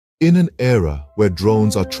In an era where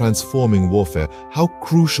drones are transforming warfare, how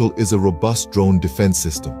crucial is a robust drone defense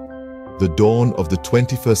system? The dawn of the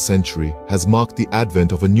 21st century has marked the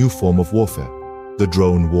advent of a new form of warfare, the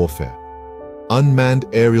drone warfare. Unmanned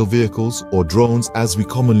aerial vehicles, or drones as we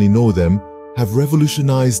commonly know them, have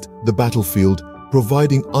revolutionized the battlefield,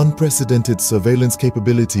 providing unprecedented surveillance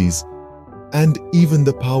capabilities and even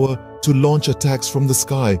the power to launch attacks from the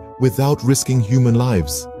sky without risking human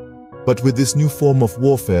lives. But with this new form of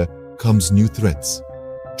warfare comes new threats.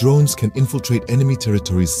 Drones can infiltrate enemy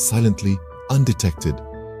territories silently, undetected,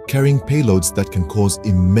 carrying payloads that can cause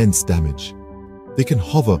immense damage. They can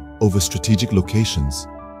hover over strategic locations,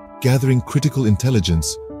 gathering critical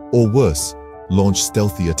intelligence, or worse, launch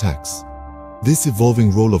stealthy attacks. This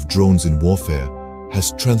evolving role of drones in warfare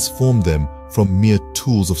has transformed them from mere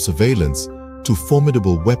tools of surveillance to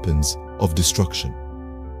formidable weapons of destruction.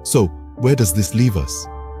 So, where does this leave us?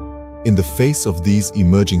 In the face of these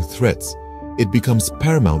emerging threats, it becomes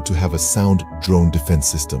paramount to have a sound drone defense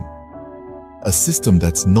system. A system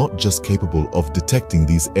that's not just capable of detecting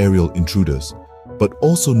these aerial intruders, but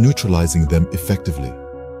also neutralizing them effectively.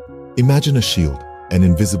 Imagine a shield, an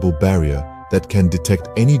invisible barrier that can detect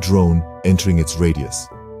any drone entering its radius,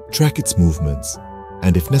 track its movements,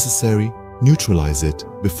 and if necessary, neutralize it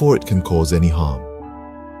before it can cause any harm.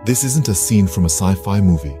 This isn't a scene from a sci-fi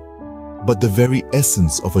movie, but the very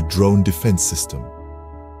essence of a drone defense system.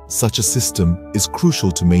 Such a system is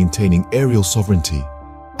crucial to maintaining aerial sovereignty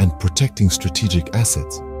and protecting strategic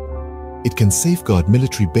assets. It can safeguard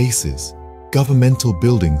military bases, governmental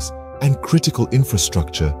buildings, and critical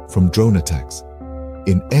infrastructure from drone attacks.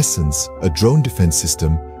 In essence, a drone defense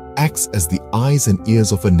system acts as the eyes and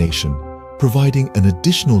ears of a nation, providing an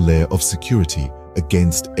additional layer of security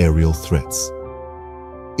against aerial threats.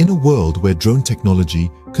 In a world where drone technology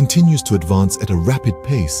continues to advance at a rapid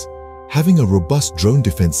pace, having a robust drone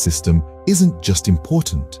defense system isn't just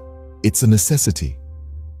important, it's a necessity.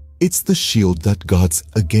 It's the shield that guards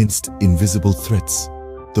against invisible threats,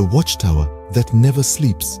 the watchtower that never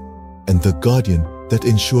sleeps, and the guardian that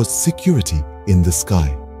ensures security in the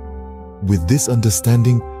sky. With this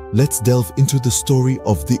understanding, let's delve into the story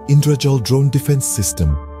of the Indrajaal drone defense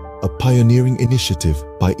system, a pioneering initiative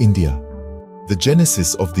by India. The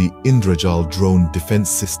genesis of the Indrajaal drone defense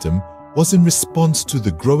system was in response to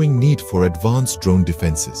the growing need for advanced drone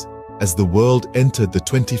defenses. As the world entered the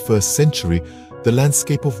 21st century, the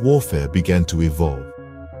landscape of warfare began to evolve.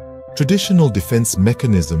 Traditional defense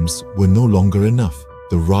mechanisms were no longer enough.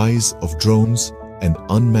 The rise of drones and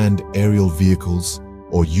unmanned aerial vehicles,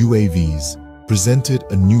 or UAVs, presented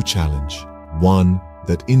a new challenge, one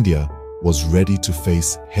that India was ready to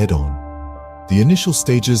face head-on. The initial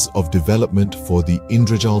stages of development for the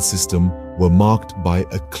Indrajaal system were marked by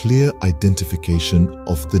a clear identification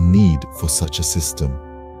of the need for such a system.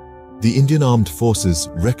 The Indian Armed Forces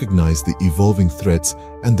recognized the evolving threats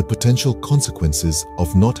and the potential consequences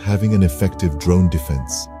of not having an effective drone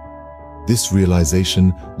defense. This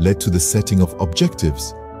realization led to the setting of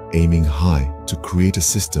objectives, aiming high to create a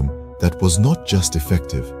system that was not just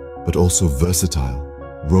effective, but also versatile,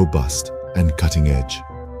 robust, and cutting-edge.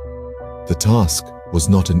 The task was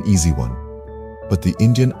not an easy one, but the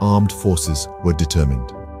Indian Armed Forces were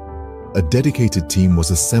determined. A dedicated team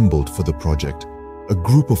was assembled for the project, a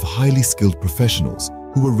group of highly skilled professionals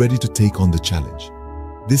who were ready to take on the challenge.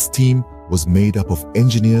 This team was made up of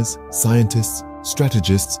engineers, scientists,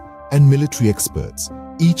 strategists, and military experts,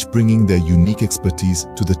 each bringing their unique expertise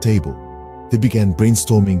to the table. They began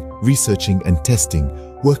brainstorming, researching, and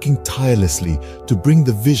testing, working tirelessly to bring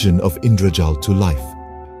the vision of Indrajaal to life.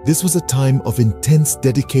 This was a time of intense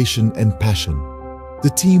dedication and passion. The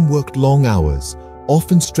team worked long hours,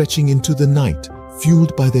 often stretching into the night,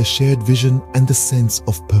 fueled by their shared vision and the sense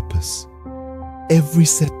of purpose. Every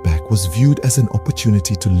setback was viewed as an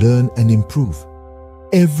opportunity to learn and improve.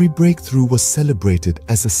 Every breakthrough was celebrated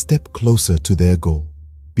as a step closer to their goal.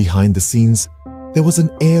 Behind the scenes, there was an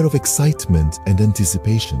air of excitement and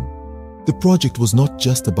anticipation. The project was not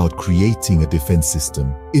just about creating a defense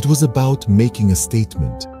system. It was about making a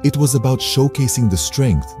statement. It was about showcasing the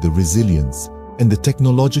strength, the resilience, and the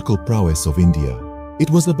technological prowess of India.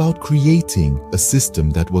 It was about creating a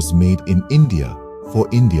system that was made in India, for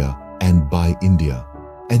India, and by India.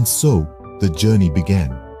 And so, the journey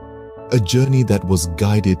began. A journey that was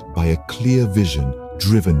guided by a clear vision,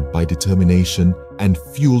 driven by determination, and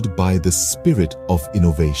fueled by the spirit of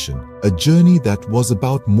innovation. A journey that was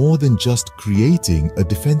about more than just creating a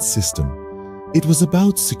defense system. It was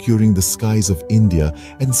about securing the skies of India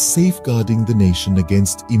and safeguarding the nation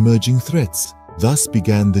against emerging threats. Thus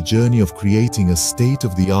began the journey of creating a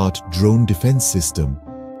state-of-the-art drone defense system.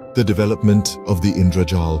 The development of the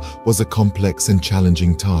Indrajaal was a complex and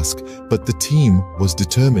challenging task, but the team was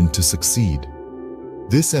determined to succeed.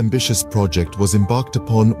 This ambitious project was embarked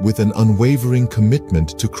upon with an unwavering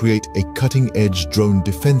commitment to create a cutting-edge drone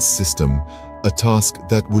defense system, a task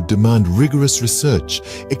that would demand rigorous research,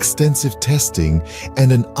 extensive testing,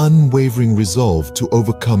 and an unwavering resolve to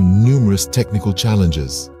overcome numerous technical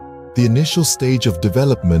challenges. The initial stage of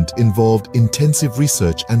development involved intensive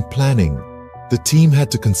research and planning. The team had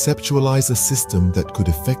to conceptualize a system that could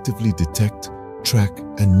effectively detect, track,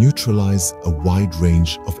 and neutralize a wide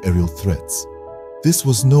range of aerial threats. This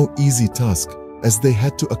was no easy task, as they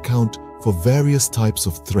had to account for various types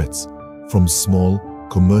of threats, from small,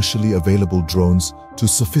 commercially available drones to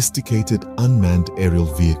sophisticated unmanned aerial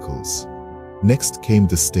vehicles. Next came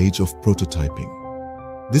the stage of prototyping.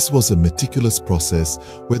 This was a meticulous process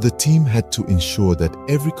where the team had to ensure that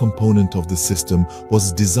every component of the system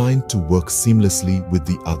was designed to work seamlessly with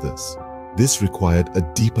the others. This required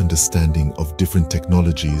a deep understanding of different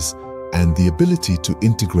technologies and the ability to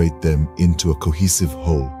integrate them into a cohesive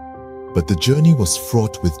whole. But the journey was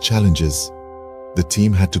fraught with challenges. The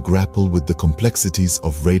team had to grapple with the complexities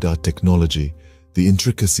of radar technology, the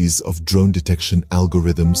intricacies of drone detection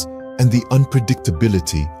algorithms, and the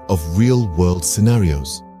unpredictability of real-world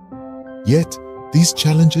scenarios. Yet, these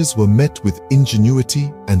challenges were met with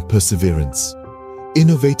ingenuity and perseverance.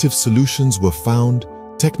 Innovative solutions were found,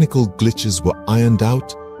 technical glitches were ironed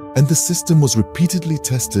out, and the system was repeatedly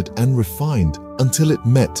tested and refined until it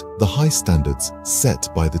met the high standards set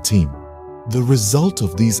by the team. The result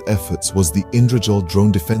of these efforts was the Indrajaal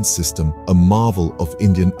drone defense system, a marvel of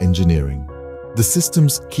Indian engineering. The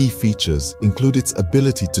system's key features include its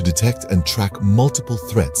ability to detect and track multiple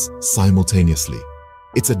threats simultaneously,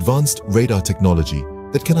 its advanced radar technology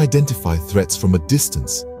that can identify threats from a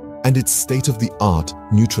distance, and its state-of-the-art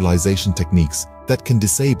neutralization techniques that can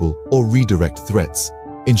disable or redirect threats,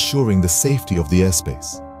 ensuring the safety of the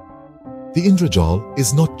airspace. The Indrajaal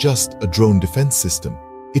is not just a drone defense system.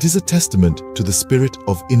 It is a testament to the spirit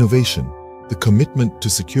of innovation, the commitment to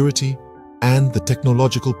security, and the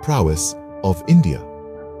technological prowess of India.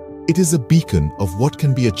 It is a beacon of what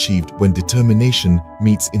can be achieved when determination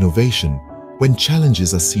meets innovation, when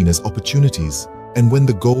challenges are seen as opportunities, and when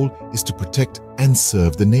the goal is to protect and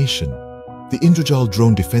serve the nation. The Indrajaal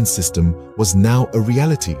drone defense system was now a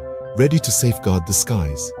reality, ready to safeguard the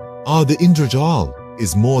skies. The Indrajaal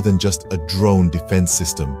is more than just a drone defense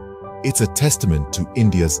system. It's a testament to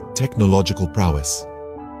India's technological prowess.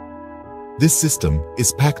 This system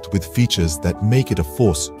is packed with features that make it a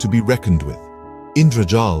force to be reckoned with.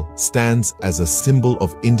 Indrajaal stands as a symbol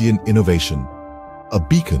of Indian innovation, a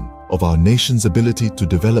beacon of our nation's ability to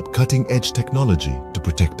develop cutting-edge technology to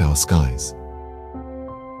protect our skies.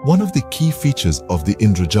 One of the key features of the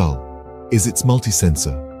Indrajaal is its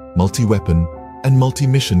multi-sensor, multi-weapon, and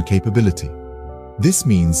multi-mission capability. This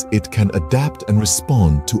means it can adapt and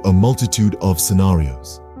respond to a multitude of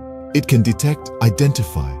scenarios. It can detect,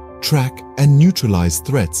 identify, track, and neutralize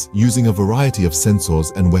threats using a variety of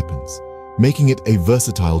sensors and weapons, making it a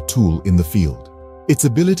versatile tool in the field. Its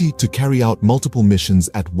ability to carry out multiple missions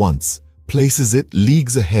at once places it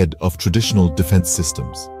leagues ahead of traditional defense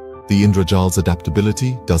systems. The Indrajaal's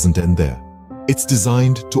adaptability doesn't end there. It's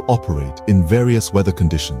designed to operate in various weather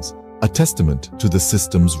conditions, a testament to the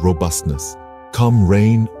system's robustness. Come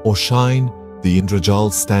rain or shine, the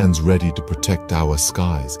Indrajaal stands ready to protect our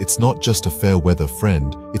skies. It's not just a fair weather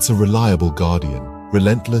friend, it's a reliable guardian,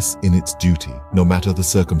 relentless in its duty, no matter the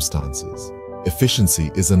circumstances.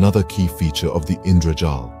 Efficiency is another key feature of the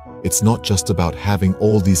Indrajaal. It's not just about having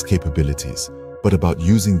all these capabilities, but about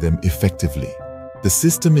using them effectively. The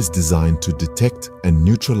system is designed to detect and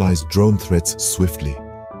neutralize drone threats swiftly,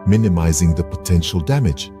 minimizing the potential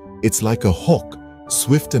damage. It's like a hawk,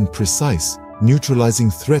 swift and precise,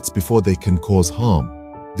 neutralizing threats before they can cause harm.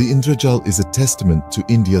 The Indrajaal is a testament to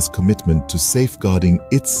India's commitment to safeguarding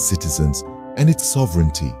its citizens and its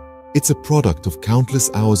sovereignty. It's a product of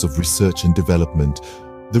countless hours of research and development,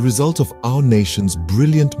 the result of our nation's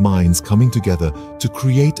brilliant minds coming together to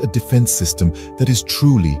create a defense system that is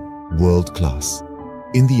truly world-class.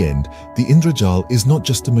 In the end, the Indrajaal is not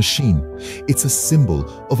just a machine, it's a symbol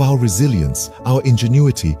of our resilience, our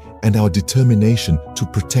ingenuity, and our determination to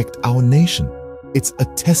protect our nation. It's a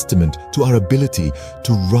testament to our ability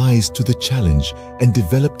to rise to the challenge and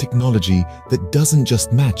develop technology that doesn't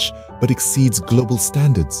just match, but exceeds global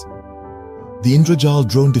standards. The Indrajaal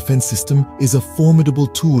drone defense system is a formidable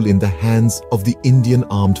tool in the hands of the Indian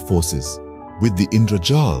Armed Forces. With the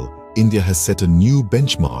Indrajaal, India has set a new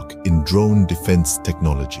benchmark in drone defense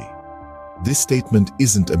technology. This statement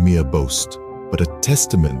isn't a mere boast. but a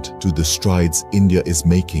testament to the strides India is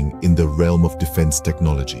making in the realm of defense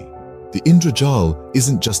technology. The Indrajaal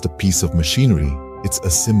isn't just a piece of machinery, it's a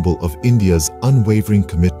symbol of India's unwavering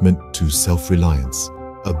commitment to self-reliance,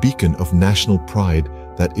 a beacon of national pride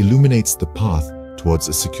that illuminates the path towards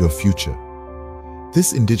a secure future.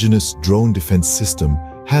 This indigenous drone defense system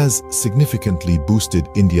has significantly boosted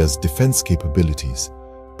India's defense capabilities,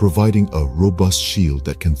 providing a robust shield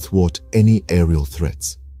that can thwart any aerial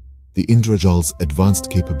threats. The Indrajaal's advanced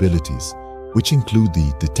capabilities, which include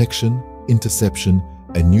the detection, interception,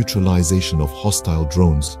 and neutralization of hostile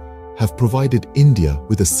drones, have provided India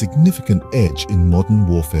with a significant edge in modern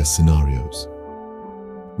warfare scenarios.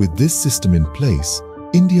 With this system in place,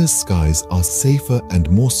 India's skies are safer and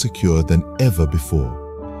more secure than ever before.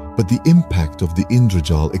 But the impact of the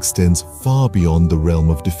Indrajaal extends far beyond the realm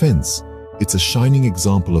of defense. It's a shining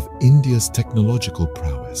example of India's technological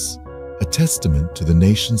prowess, a testament to the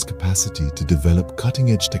nation's capacity to develop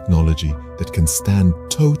cutting-edge technology that can stand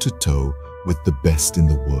toe-to-toe with the best in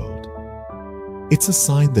the world. It's a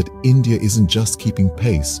sign that India isn't just keeping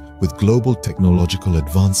pace with global technological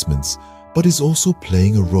advancements, but is also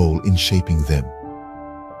playing a role in shaping them.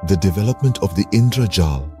 The development of the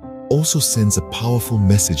Indrajaal also sends a powerful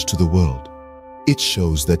message to the world. It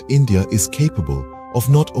shows that India is capable of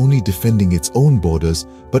not only defending its own borders,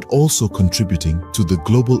 but also contributing to the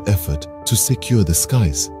global effort to secure the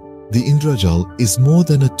skies. The Indrajaal is more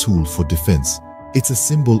than a tool for defense. It's a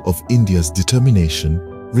symbol of India's determination,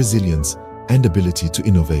 resilience, and ability to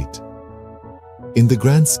innovate. In the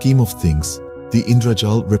grand scheme of things, the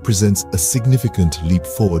Indrajaal represents a significant leap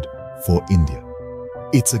forward for India.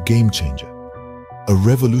 It's a game changer, a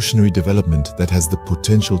revolutionary development that has the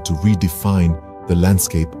potential to redefine the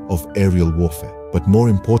landscape of aerial warfare. But more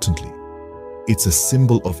importantly, it's a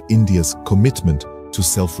symbol of India's commitment to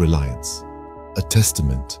self-reliance, a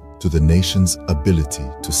testament to the nation's ability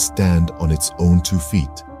to stand on its own 2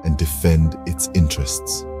 feet and defend its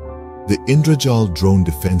interests. The Indrajaal drone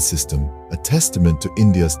defense system, a testament to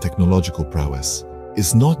India's technological prowess,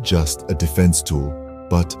 is not just a defense tool,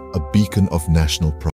 but a beacon of national pride.